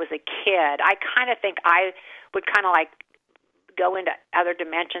time I was a kid, I kind of think I would kind of like go into other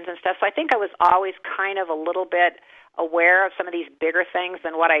dimensions and stuff. So I think I was always kind of a little bit aware of some of these bigger things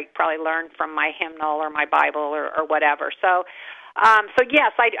than what I probably learned from my hymnal or my Bible or whatever. So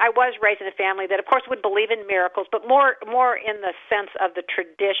yes, I was raised in a family that, of course, would believe in miracles, but more in the sense of the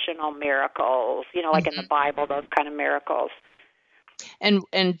traditional miracles, like in the Bible, those kind of miracles. And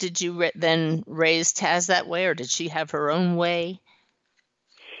did you then raise Taz that way, or did she have her own way?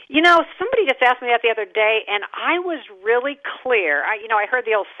 Somebody just asked me that the other day, and I was really clear. I heard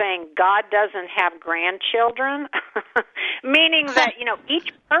the old saying, God doesn't have grandchildren, meaning that,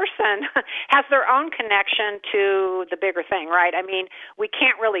 each person has their own connection to the bigger thing, right? I mean, we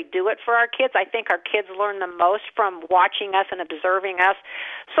can't really do it for our kids. I think our kids learn the most from watching us and observing us.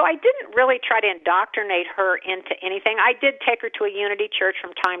 So I didn't really try to indoctrinate her into anything. I did take her to a Unity church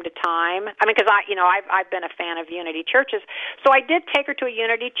from time to time. I mean, because I've been a fan of Unity churches. So I did take her to a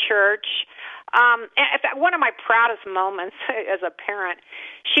Unity church. And in fact, one of my proudest moments as a parent,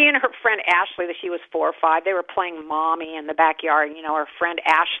 she and her friend Ashley, that she was 4 or 5, they were playing mommy in the backyard. Her friend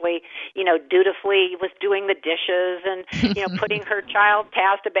Ashley, dutifully was doing the dishes and, putting her child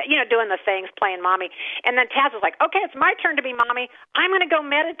Taz to bed, doing the things, playing mommy. And then Taz was like, okay, it's my turn to be mommy. I'm going to go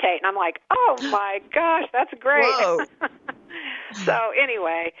meditate. And I'm like, oh my gosh, that's great. Whoa. So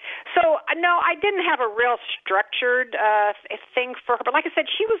anyway, no, I didn't have a real structured thing for her. But like I said,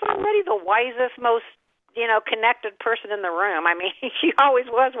 she was already the wisest, most, connected person in the room. I mean, she always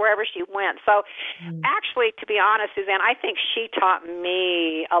was wherever she went. So actually, to be honest, Suzanne, I think she taught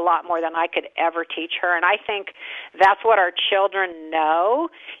me a lot more than I could ever teach her. And I think that's what our children know.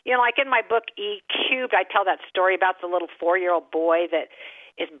 Like in my book, E Cubed, I tell that story about the little 4-year-old boy that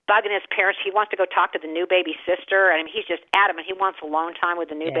is bugging his parents. He wants to go talk to the new baby sister, and he's just adamant. He wants alone time with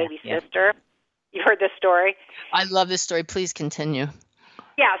the new baby sister. You heard this story? I love this story. Please continue.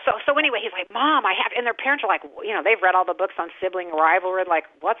 Yeah, so anyway, he's like, Mom, and their parents are like, they've read all the books on sibling rivalry, like,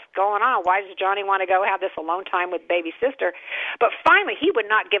 what's going on? Why does Johnny want to go have this alone time with baby sister? But finally, he would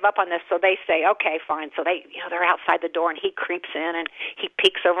not give up on this, so they say, okay, fine. So they, they're outside the door, and he creeps in, and he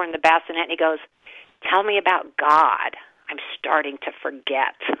peeks over in the bassinet, and he goes, tell me about God. I'm starting to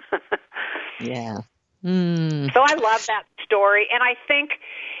forget. Yeah. So I love that story, and I think,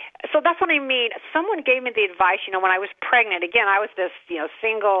 so that's what I mean. Someone gave me the advice, when I was pregnant. Again, I was this,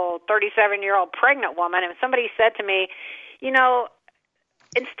 single 37-year-old pregnant woman, and somebody said to me,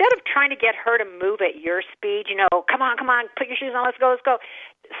 instead of trying to get her to move at your speed, come on, put your shoes on, let's go.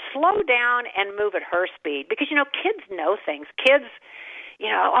 Slow down and move at her speed, because, kids know things. Kids,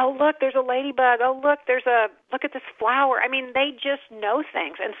 oh, look, there's a ladybug. Oh, look at this flower. I mean, they just know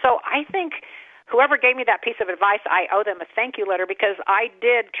things. And so I think whoever gave me that piece of advice, I owe them a thank you letter, because I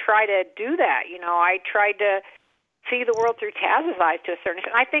did try to do that. I tried to see the world through Taz's eyes to a certain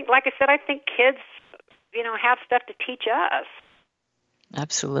extent. I think, like I said, I think kids, have stuff to teach us.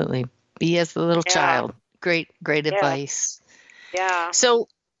 Absolutely. Be as the little child. Great advice. Yeah. So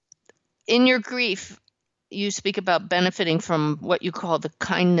in your grief, you speak about benefiting from what you call the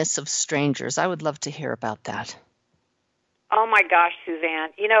kindness of strangers. I would love to hear about that. Oh, my gosh, Suzanne.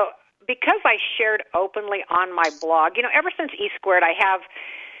 Because I shared openly on my blog, ever since E Squared, I have,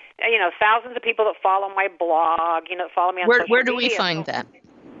 thousands of people that follow my blog, that follow me on social media. Where do we find that?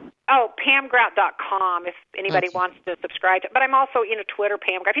 Oh, PamGrout.com if anybody wants to subscribe to it. But I'm also, Twitter,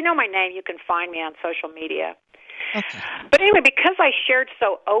 Pam Grout. If you know my name, you can find me on social media. Okay. But anyway, because I shared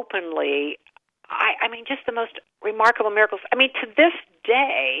so openly, I mean, just the most remarkable miracles. I mean, to this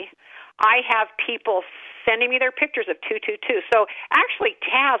day, I have people sending me their pictures of 222. So actually,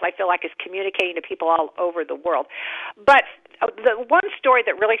 Taz, I feel like, is communicating to people all over the world. But the one story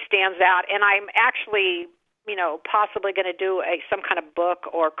that really stands out, and I'm actually, possibly going to do some kind of book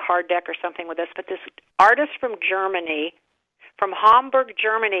or card deck or something with this, but this artist from Germany, from Hamburg,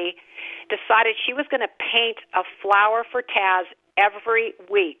 Germany, decided she was going to paint a flower for Taz every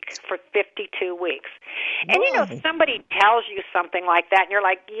week for 52 weeks. And, somebody tells you something like that, and you're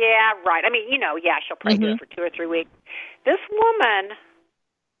like, yeah, right. I mean, she'll probably do it for 2 or 3 weeks. This woman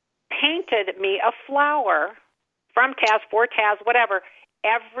painted me a flower from Taz, for Taz, whatever,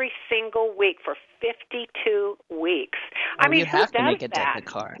 every single week for 52 weeks. I mean, you who have does to make a that? deck of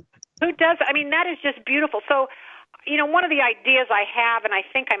cards. Who does? I mean, that is just beautiful. So, one of the ideas I have, and I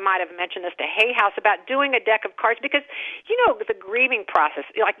think I might have mentioned this to Hay House, about doing a deck of cards, because, the grieving process,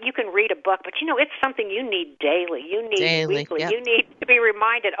 like, you can read a book, but, it's something you need daily. You need weekly. Yep. You need to be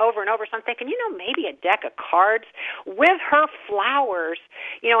reminded over and over. So I'm thinking, maybe a deck of cards with her flowers,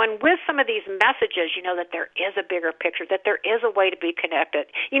 and with some of these messages, that there is a bigger picture, that there is a way to be connected.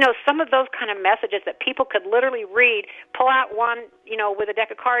 Some of those kind of messages that people could literally read, pull out one, with a deck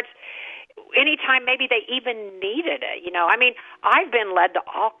of cards, anytime maybe they even needed it. I mean, I've been led to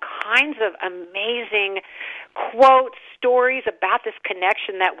all kinds of amazing quotes, stories about this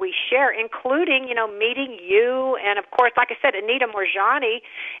connection that we share, including, meeting you and, of course, like I said, Anita Morjani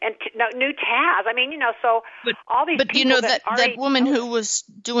and new Taz. I mean, so all these people that woman who was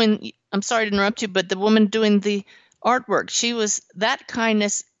doing, I'm sorry to interrupt you, but the woman doing the artwork. She was that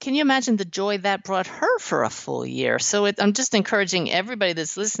kindness. Can you imagine the joy that brought her for a full year? So I'm just encouraging everybody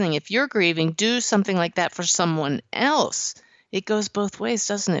that's listening, if you're grieving, do something like that for someone else. It goes both ways,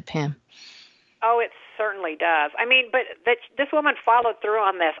 doesn't it, Pam? Oh, it certainly does. I mean, but this woman followed through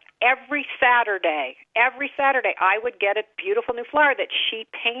on this. Every Saturday, I would get a beautiful new flower that she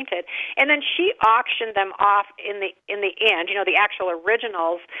painted, and then she auctioned them off in the end. You know, the actual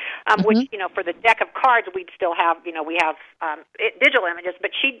originals, which, you know, for the deck of cards, we'd still have, you know, we have digital images, but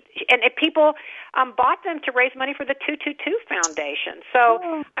people bought them to raise money for the 222 Foundation.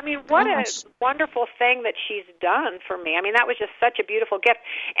 So, I mean, what a wonderful thing that she's done for me. I mean, that was just such a beautiful gift.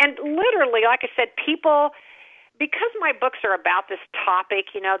 And literally, like I said, people, because my books are about this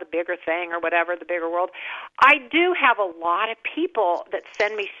topic, you know, the bigger thing or whatever, the bigger world, I do have a lot of people that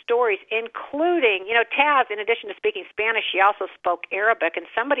send me stories, including, you know, Taz, in addition to speaking Spanish, she also spoke Arabic, and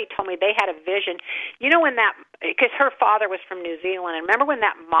somebody told me they had a vision. You know, when that, because her father was from New Zealand, and remember when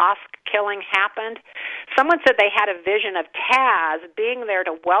that mosque killing happened? Someone said they had a vision of Taz being there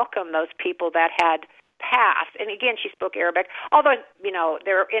to welcome those people that had passed. And again, she spoke Arabic, although, you know,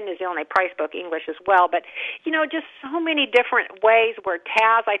 they're in New Zealand, they probably spoke English as well. But, you know, just so many different ways where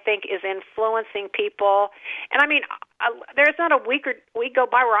Taz, I think, is influencing people. And I mean, there's not a week go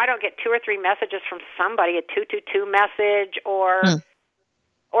by where I don't get 2 or 3 messages from somebody, a 222 message or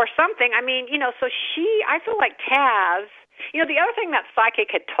something. I mean, you know, so I feel like Taz, you know, the other thing that psychic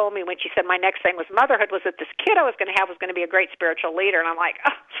had told me when she said my next thing was motherhood was that this kid I was going to have was going to be a great spiritual leader. And I'm like,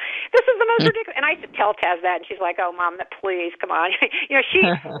 oh, this is the most ridiculous. And I used to tell Taz that, and she's like, oh, Mom, please, come on. You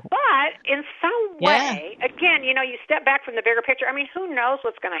know, but in some way, again, you know, you step back from the bigger picture. I mean, who knows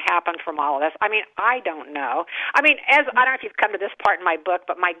what's going to happen from all of this? I mean, I don't know. I mean, I don't know if you've come to this part in my book,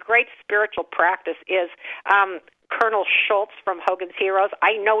 but my great spiritual practice is Colonel Schultz from Hogan's Heroes.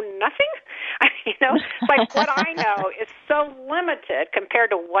 I know nothing. You know, it's like what I know is so limited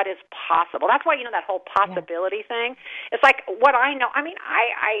compared to what is possible. That's why, you know, that whole possibility thing. It's like what I know. I mean,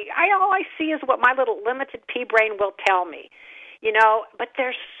 I all I see is what my little limited pea brain will tell me. You know, but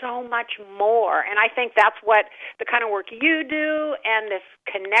there's so much more. And I think that's what the kind of work you do and this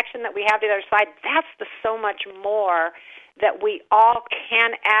connection that we have to the other side, that's the so much more that we all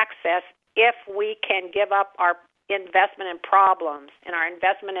can access if we can give up our investment in problems and our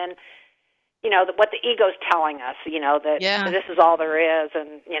investment in, you know, what the ego's telling us, you know, that this is all there is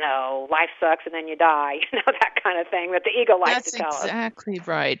and, you know, life sucks and then you die, you know, that kind of thing that the ego likes to tell us. That's exactly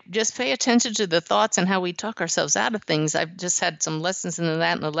right. Just pay attention to the thoughts and how we talk ourselves out of things. I've just had some lessons in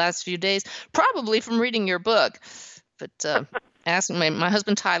that in the last few days, probably from reading your book. But ask my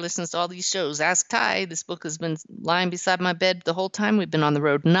husband Ty listens to all these shows. Ask Ty. This book has been lying beside my bed the whole time we've been on the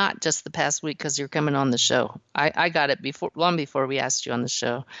road, not just the past week because you're coming on the show. I got it long before we asked you on the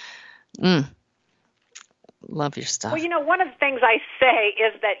show. Love your stuff. Well, you know, one of the things I say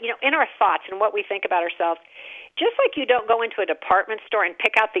is that, you know, in our thoughts and what we think about ourselves, just like you don't go into a department store and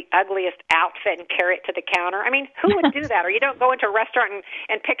pick out the ugliest outfit and carry it to the counter. I mean, who would do that? Or you don't go into a restaurant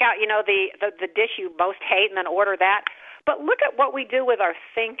and pick out, you know, the dish you most hate and then order that. But look at what we do with our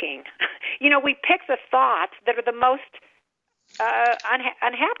thinking. You know, we pick the thoughts that are the most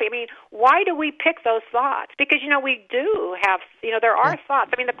unhappy. I mean, why do we pick those thoughts? Because, you know, we do have, you know, there are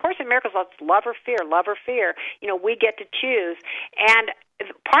thoughts. I mean, the Course in Miracles, it's love or fear, love or fear. You know, we get to choose. And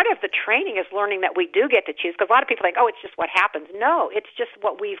part of the training is learning that we do get to choose, because a lot of people think, oh, it's just what happens. No, it's just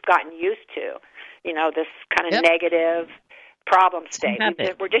what we've gotten used to, you know, this kind of negative problem state.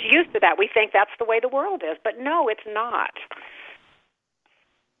 We're just used to that. We think that's the way the world is. But no, it's not.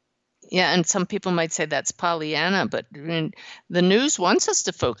 Yeah, and some people might say that's Pollyanna, but I mean, the news wants us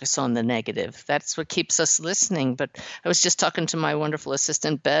to focus on the negative. That's what keeps us listening. But I was just talking to my wonderful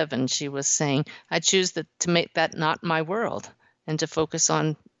assistant, Bev, and she was saying, I choose to make that not my world and to focus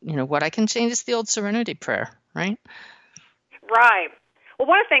on, you know, what I can change is the old serenity prayer, right? Right. Well,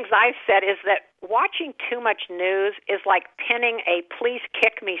 one of the things I've said is that watching too much news is like pinning a please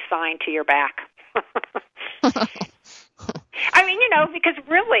kick me sign to your back. I mean, you know, because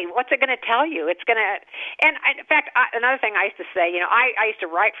really, what's it going to tell you? It's going to, and in fact, another thing I used to say, you know, I used to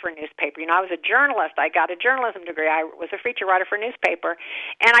write for a newspaper. You know, I was a journalist. I got a journalism degree. I was a feature writer for a newspaper.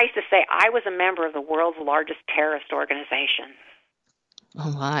 And I used to say I was a member of the world's largest terrorist organization.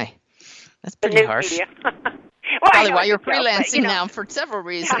 Oh, my. That's pretty harsh. Well, probably why you're freelancing now for several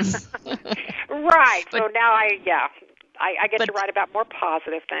reasons. Right. But, so now I get to write about more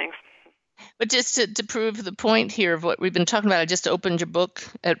positive things. But just to prove the point here of what we've been talking about, I just opened your book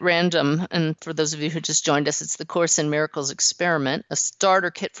at random. And for those of you who just joined us, it's the Course in Miracles Experiment, a starter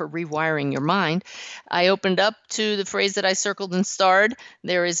kit for rewiring your mind. I opened up to the phrase that I circled and starred.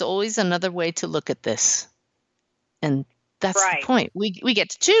 There is always another way to look at this. And that's Right. the point. We get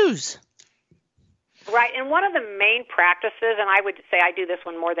to choose. Right, and one of the main practices, and I would say I do this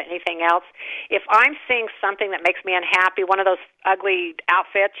one more than anything else, if I'm seeing something that makes me unhappy, one of those ugly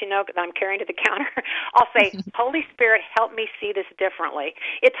outfits, that I'm carrying to the counter, I'll say, Holy Spirit, help me see this differently.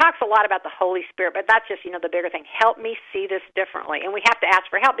 It talks a lot about the Holy Spirit, but that's just, the bigger thing. Help me see this differently. And we have to ask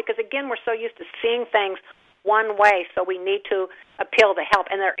for help because, again, we're so used to seeing things one way, so we need to appeal to help.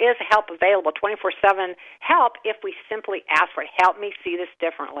 And there is help available, 24/7 help, if we simply ask for it. Help me see this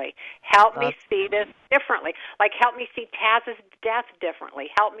differently. Help me see this differently. Like, help me see Taz's death differently.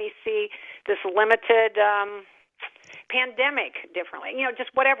 Help me see this limited pandemic differently.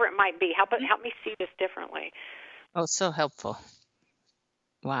 Just whatever it might be. Help me see this differently. Oh, so helpful.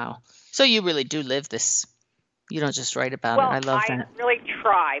 Wow. So you really do live this. You don't just write about it. I love that. I really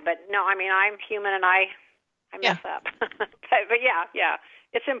try, but no, I'm human and I mess up. but yeah,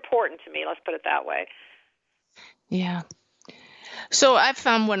 it's important to me. Let's put it that way. Yeah. So I've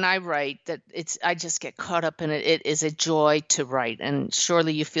found when I write that I just get caught up in it. It is a joy to write, and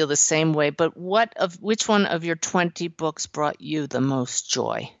surely you feel the same way. But which one of your 20 books brought you the most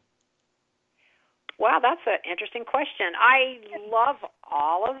joy? Wow, that's an interesting question. I love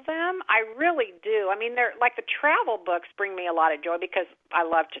all of them. I really do. I mean, they're like the travel books bring me a lot of joy because I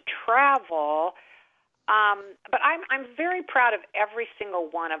love to travel. But I'm very proud of every single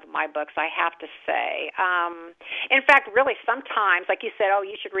one of my books, I have to say. In fact, really, sometimes, like you said,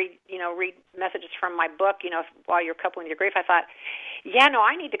 you should read messages from my book, while you're coupling your grief. I thought,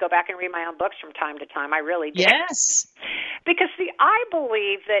 I need to go back and read my own books from time to time. I really do. Yes. Because, see, I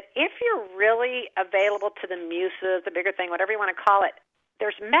believe that if you're really available to the muses, the bigger thing, whatever you want to call it,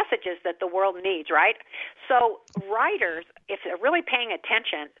 there's messages that the world needs, right? So writers, if they're really paying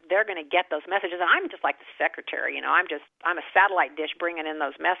attention, they're going to get those messages. And I'm just like the secretary, I'm a satellite dish bringing in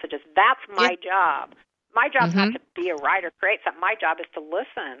those messages. That's my job. My job's not to be a writer, create something. My job is to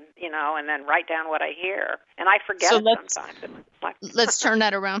listen, and then write down what I hear. And I forget sometimes. Let's turn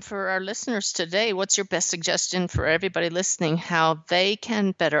that around for our listeners today. What's your best suggestion for everybody listening, how they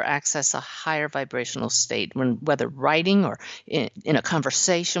can better access a higher vibrational state, whether writing or in a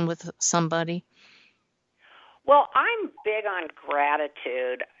conversation with somebody? Well, I'm big on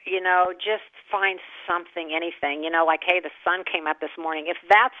gratitude, just find something, anything, like, hey, the sun came up this morning. If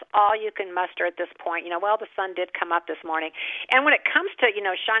that's all you can muster at this point, the sun did come up this morning. And when it comes to,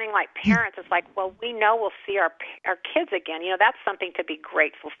 shining light parents, it's like, well, we know we'll see our kids again. That's something to be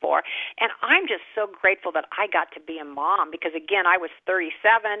grateful for. And I'm just so grateful that I got to be a mom because, again, I was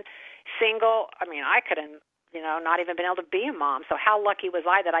 37, single. I mean, I couldn't, not even been able to be a mom. So how lucky was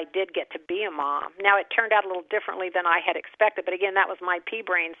I that I did get to be a mom? Now, it turned out a little differently than I had expected, but again, that was my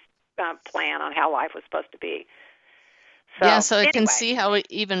pea-brain's plan on how life was supposed to be. So I can see how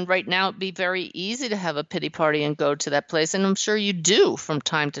even right now it'd be very easy to have a pity party and go to that place, and I'm sure you do from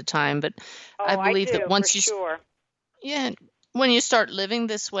time to time, but I believe that once you... Sure. Yeah, when you start living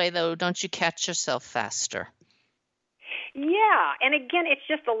this way, though, don't you catch yourself faster? Yeah, and again, it's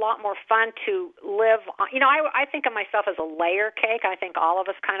just a lot more fun to live on. I think of myself as a layer cake. I think all of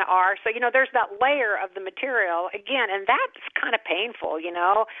us kind of are. So, there's that layer of the material, again, and that's kind of painful,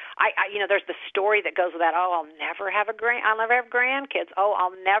 I there's the story that goes with that. Oh, I'll never have grandkids. Oh,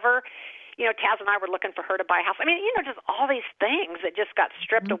 I'll never... Taz and I were looking for her to buy a house. I mean, just all these things that just got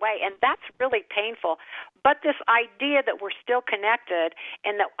stripped away, and that's really painful. But this idea that we're still connected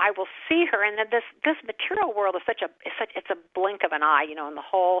and that I will see her, and that this material world is it's a blink of an eye, in the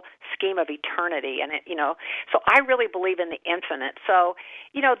whole scheme of eternity, and so I really believe in the infinite. So,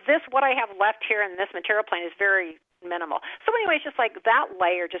 what I have left here in this material plane is very minimal. So anyway, it's just like that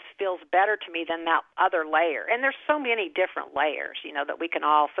layer just feels better to me than that other layer. And there's so many different layers, that we can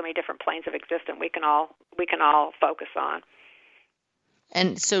all, so many different planes of existence we can all focus on.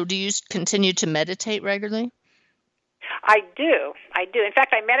 And so do you continue to meditate regularly? I do. In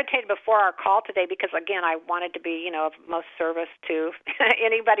fact, I meditated before our call today because, again, I wanted to be, of most service to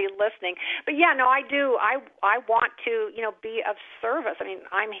anybody listening. But, I do. I want to, be of service. I mean,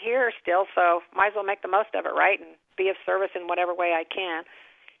 I'm here still, so might as well make the most of it, right, and be of service in whatever way I can.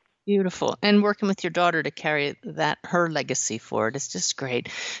 Beautiful. And working with your daughter to carry her legacy forward is just great.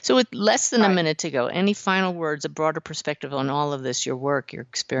 So with less than a minute to go, any final words, a broader perspective on all of this, your work, your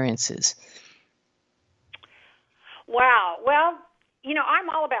experiences? Wow. Well, I'm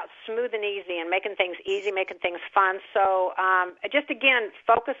all about smooth and easy and making things easy, making things fun. So just, again,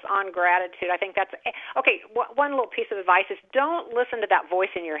 focus on gratitude. I think that's – okay, one little piece of advice is don't listen to that voice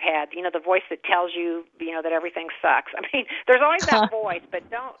in your head, the voice that tells you, that everything sucks. I mean, there's always that voice, but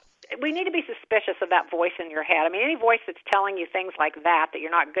we need to be suspicious of that voice in your head. I mean, any voice that's telling you things like that you're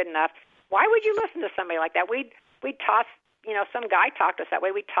not good enough, why would you listen to somebody like that? we'd toss, some guy talked to us that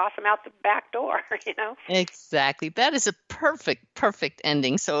way, we'd toss him out the back door, Exactly. That is a perfect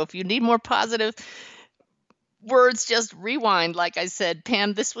ending. So if you need more positive words, just rewind. Like I said,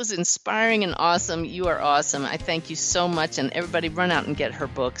 Pam, this was inspiring and awesome. You are awesome. I thank you so much. And everybody run out and get her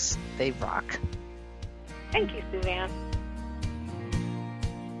books. They rock. Thank you, Suzanne.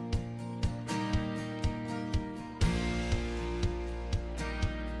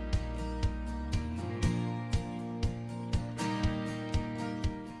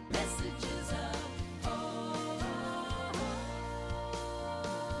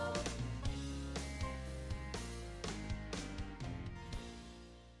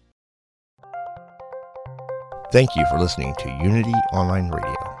 Thank you for listening to Unity Online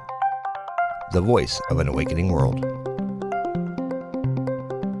Radio, the voice of an awakening world.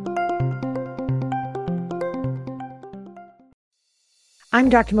 I'm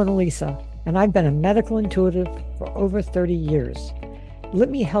Dr. Mona Lisa, and I've been a medical intuitive for over 30 years. Let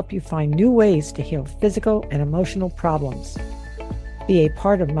me help you find new ways to heal physical and emotional problems. Be a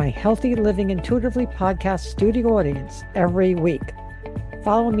part of my Healthy Living Intuitively podcast studio audience every week.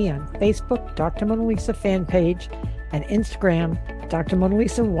 Follow me on Facebook, Dr. Mona Lisa fan page, and Instagram, Dr. Mona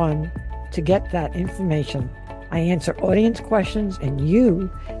Lisa 1, to get that information. I answer audience questions, and you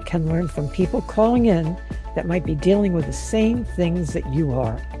can learn from people calling in that might be dealing with the same things that you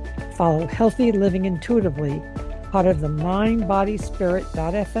are. Follow Healthy Living Intuitively, part of the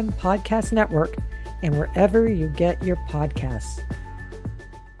MindBodySpirit.fm podcast network, and wherever you get your podcasts.